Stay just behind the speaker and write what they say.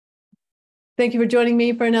Thank you for joining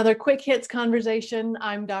me for another Quick Hits conversation.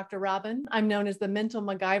 I'm Dr. Robin. I'm known as the Mental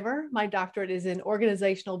MacGyver. My doctorate is in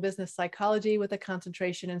organizational business psychology with a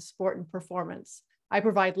concentration in sport and performance. I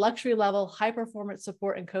provide luxury level, high performance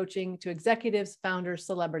support and coaching to executives, founders,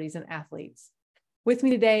 celebrities, and athletes. With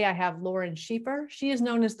me today, I have Lauren Schiefer. She is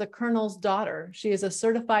known as the Colonel's daughter. She is a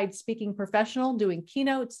certified speaking professional doing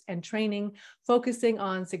keynotes and training, focusing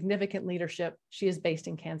on significant leadership. She is based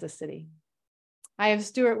in Kansas City. I have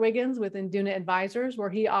Stuart Wiggins with Induna Advisors, where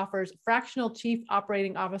he offers fractional chief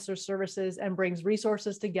operating officer services and brings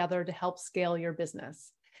resources together to help scale your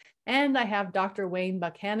business. And I have Dr. Wayne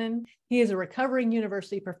Buchanan. He is a recovering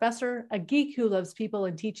university professor, a geek who loves people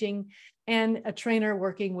and teaching, and a trainer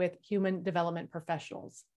working with human development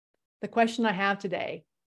professionals. The question I have today,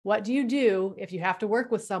 what do you do if you have to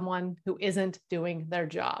work with someone who isn't doing their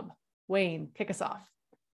job? Wayne, kick us off.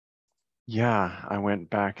 Yeah, I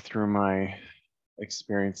went back through my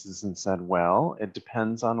experiences and said, well, it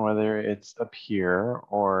depends on whether it's a peer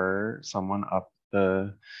or someone up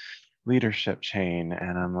the leadership chain.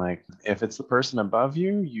 And I'm like, if it's the person above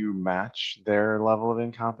you, you match their level of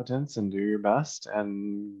incompetence and do your best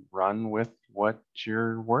and run with what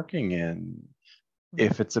you're working in.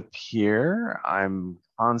 If it's a peer, I'm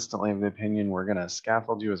constantly of the opinion we're going to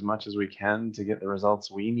scaffold you as much as we can to get the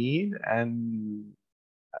results we need, and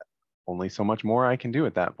only so much more I can do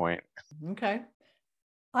at that point. Okay.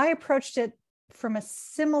 I approached it from a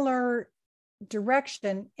similar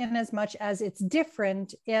direction in as much as it's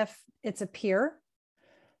different if it's a peer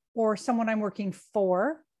or someone I'm working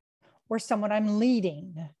for or someone I'm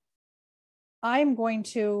leading. I'm going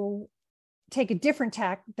to take a different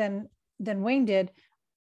tack than Wayne did.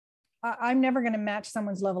 I'm never going to match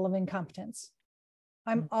someone's level of incompetence.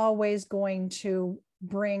 I'm always going to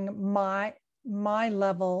bring my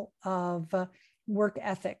level of work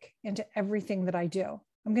ethic into everything that I do.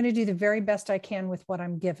 I'm going to do the very best I can with what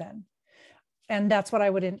I'm given. And that's what I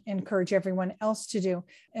would encourage everyone else to do.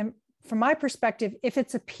 And from my perspective, if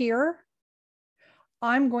it's a peer,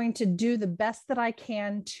 I'm going to do the best that I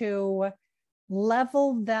can to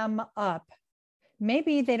level them up.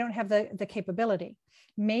 Maybe they don't have the capability.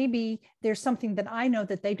 Maybe there's something that I know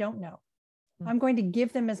that they don't know. I'm going to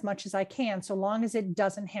give them as much as I can, so long as it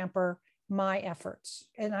doesn't hamper my efforts.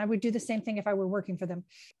 And I would do the same thing if I were working for them.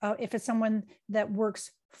 If it's someone that works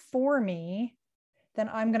for me, then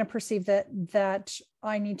I'm going to perceive that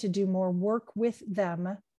I need to do more work with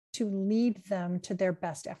them to lead them to their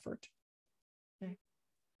best effort. Okay.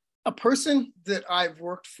 A person that I've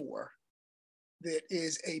worked for that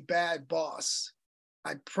is a bad boss,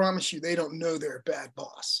 I promise you they don't know they're a bad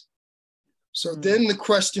boss. So then the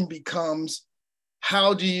question becomes,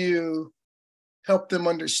 how do you help them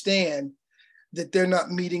understand that they're not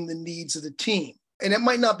meeting the needs of the team? And it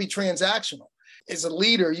might not be transactional. As a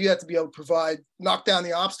leader, you have to be able to knock down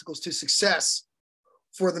the obstacles to success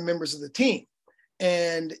for the members of the team.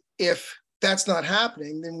 And if that's not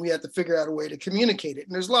happening, then we have to figure out a way to communicate it.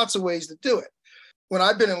 And there's lots of ways to do it. When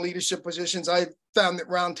I've been in leadership positions, I found that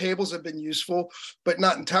round tables have been useful, but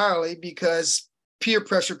not entirely, because peer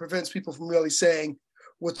pressure prevents people from really saying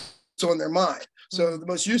what's on their mind. So the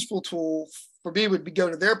most useful tool for me would be go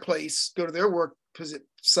to their place, go to their work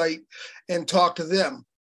site and talk to them.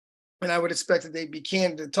 And I would expect that they'd be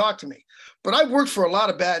candid to talk to me. But I've worked for a lot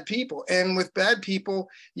of bad people. And with bad people,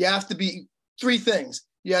 you have to be three things.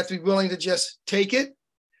 You have to be willing to just take it.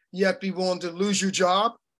 You have to be willing to lose your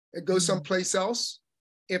job and go someplace else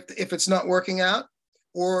if it's not working out,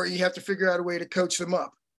 or you have to figure out a way to coach them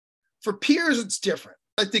up. For peers, it's different.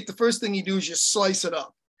 I think the first thing you do is just slice it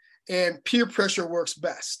up, and peer pressure works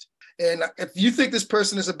best. And if you think this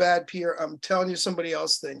person is a bad peer, I'm telling you somebody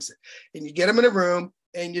else thinks it. And you get them in a room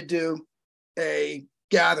and you do a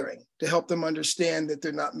gathering to help them understand that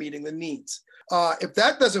they're not meeting the needs. If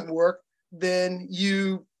that doesn't work, then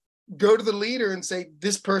you go to the leader and say,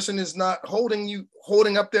 this person is not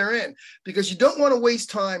holding up their end, because you don't want to waste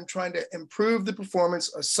time trying to improve the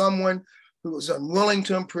performance of someone who is unwilling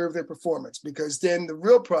to improve their performance, because then the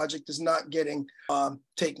real project is not getting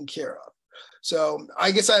taken care of. So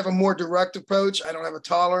I guess I have a more direct approach. I don't have a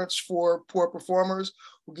tolerance for poor performers.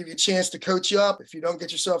 We'll give you a chance to coach you up. If you don't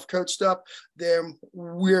get yourself coached up, then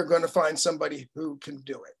we're going to find somebody who can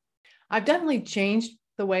do it. I've definitely changed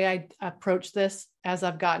the way I approach this as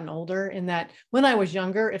I've gotten older, in that when I was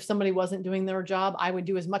younger, if somebody wasn't doing their job, I would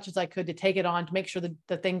do as much as I could to take it on, to make sure that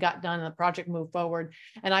the thing got done and the project moved forward.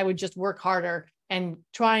 And I would just work harder and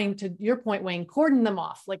trying, to your point, Wayne, cordon them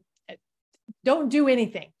off. Like, don't do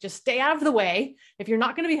anything. Just stay out of the way. If you're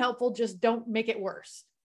not going to be helpful, just don't make it worse.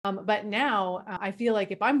 But now I feel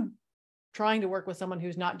like if I'm trying to work with someone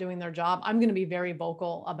who's not doing their job, I'm going to be very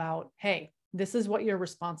vocal about, hey, this is what your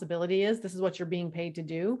responsibility is. This is what you're being paid to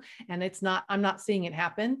do. And I'm not seeing it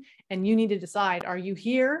happen. And you need to decide, are you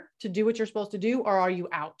here to do what you're supposed to do, or are you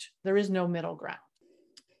out? There is no middle ground.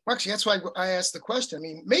 Actually, that's why I asked the question. I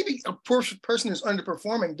mean, maybe a person who's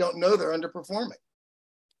underperforming don't know they're underperforming.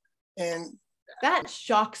 And that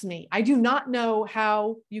shocks me. I do not know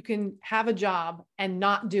how you can have a job and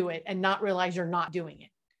not do it and not realize you're not doing it.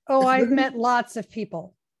 Oh, I've met lots of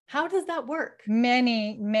people. How does that work?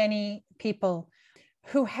 Many, many people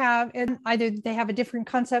who have, and either they have a different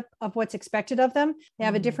concept of what's expected of them. They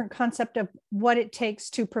have a different concept of what it takes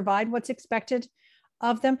to provide what's expected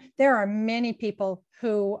of them. There are many people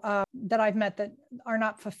who that I've met that are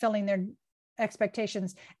not fulfilling their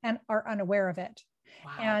expectations and are unaware of it.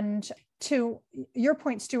 Wow. And to your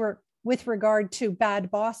point, Stuart, with regard to bad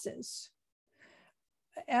bosses,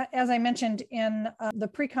 as I mentioned in the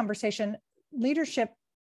pre-conversation, leadership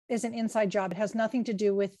is an inside job. It has nothing to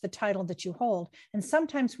do with the title that you hold. And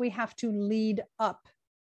sometimes we have to lead up.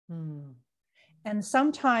 And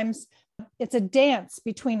sometimes it's a dance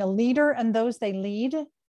between a leader and those they lead,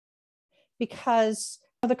 because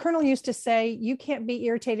the colonel used to say, you can't be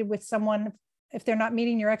irritated with someone if they're not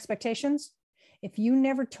meeting your expectations, if you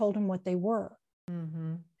never told them what they were.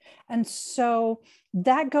 And so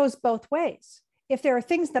that goes both ways. If there are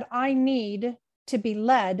things that I need to be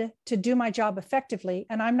led to do my job effectively,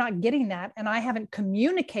 and I'm not getting that, and I haven't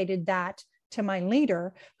communicated that to my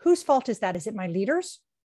leader, whose fault is that? Is it my leader's,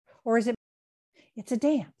 or is it? It's a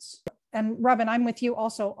dance. And Robin, I'm with you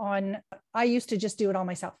also on, I used to just do it all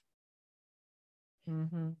myself.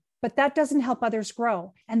 But that doesn't help others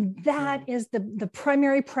grow. And that is the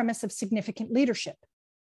primary premise of significant leadership.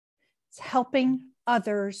 It's helping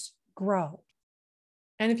others grow.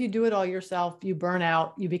 And if you do it all yourself, you burn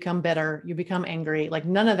out, you become bitter, you become angry. Like,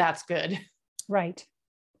 none of that's good. Right.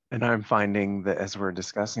 And I'm finding that as we're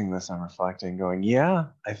discussing this, I'm reflecting, going, yeah,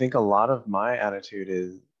 I think a lot of my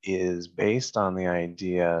attitude is based on the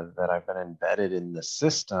idea that I've been embedded in the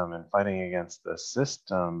system and fighting against the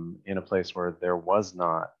system in a place where there was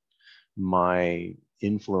not, my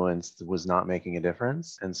influence was not making a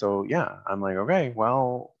difference. And so, yeah, I'm like, okay,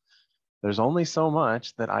 well, there's only so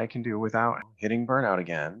much that I can do without hitting burnout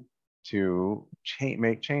again to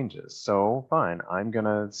make changes. So fine, I'm going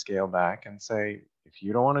to scale back and say, if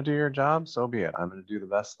you don't want to do your job, so be it. I'm going to do the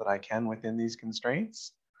best that I can within these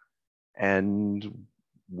constraints, and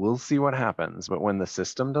we'll see what happens. But when the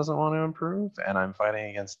system doesn't want to improve and I'm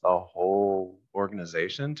fighting against the whole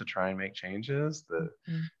organization to try and make changes,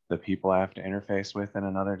 the people I have to interface with in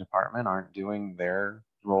another department aren't doing their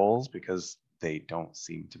roles because they don't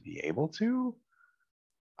seem to be able to.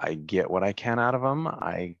 I get what I can out of them.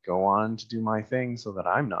 I go on to do my thing so that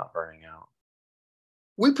I'm not burning out.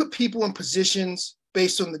 We put people in positions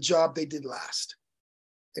based on the job they did last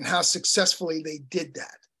and how successfully they did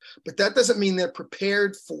that. But that doesn't mean they're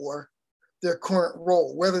prepared for their current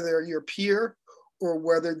role, whether they're your peer or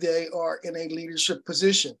whether they are in a leadership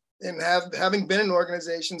position. And having been in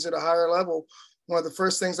organizations at a higher level, one of the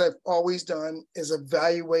first things I've always done is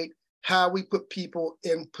evaluate how we put people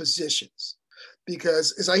in positions.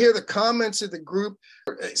 Because as I hear the comments of the group,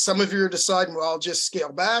 some of you are deciding, well, I'll just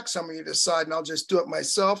scale back. Some of you are deciding, I'll just do it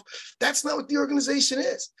myself. That's not what the organization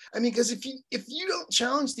is. I mean, because if you don't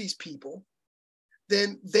challenge these people,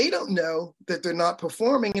 then they don't know that they're not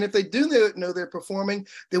performing. And if they do know they're performing,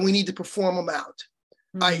 then we need to perform them out,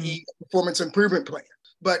 i.e. a performance improvement plan.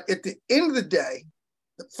 But at the end of the day,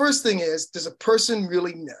 the first thing is, does a person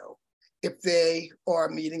really know if they are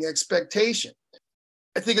meeting expectation?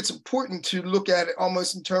 I think it's important to look at it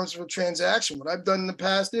almost in terms of a transaction. What I've done in the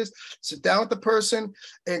past is sit down with the person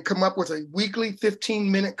and come up with a weekly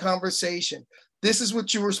 15-minute conversation. This is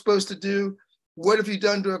what you were supposed to do. What have you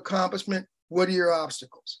done to accomplishment? What are your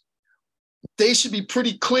obstacles? They should be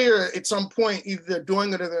pretty clear at some point, either they're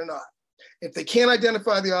doing it or they're not. If they can't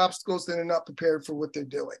identify the obstacles, then they're not prepared for what they're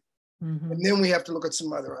doing. And then we have to look at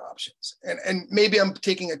some other options. And maybe I'm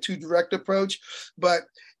taking a too direct approach, but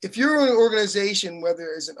if you're in an organization,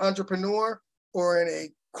 whether as an entrepreneur or in a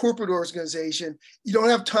corporate organization, you don't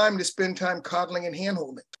have time to spend time coddling and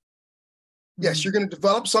handholding. Yes, you're going to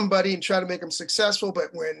develop somebody and try to make them successful, but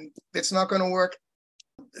when it's not going to work,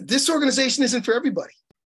 this organization isn't for everybody.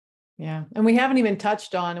 Yeah. And we haven't even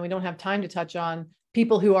touched on, and we don't have time to touch on,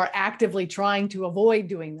 people who are actively trying to avoid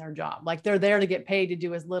doing their job. Like, they're there to get paid to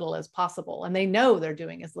do as little as possible. And they know they're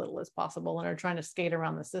doing as little as possible and are trying to skate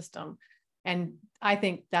around the system. And I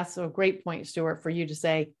think that's a great point, Stuart, for you to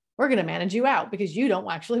say, we're going to manage you out because you don't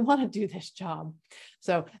actually want to do this job.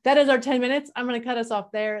 So that is our 10 minutes. I'm going to cut us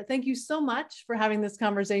off there. Thank you so much for having this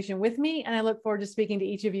conversation with me. And I look forward to speaking to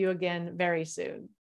each of you again very soon.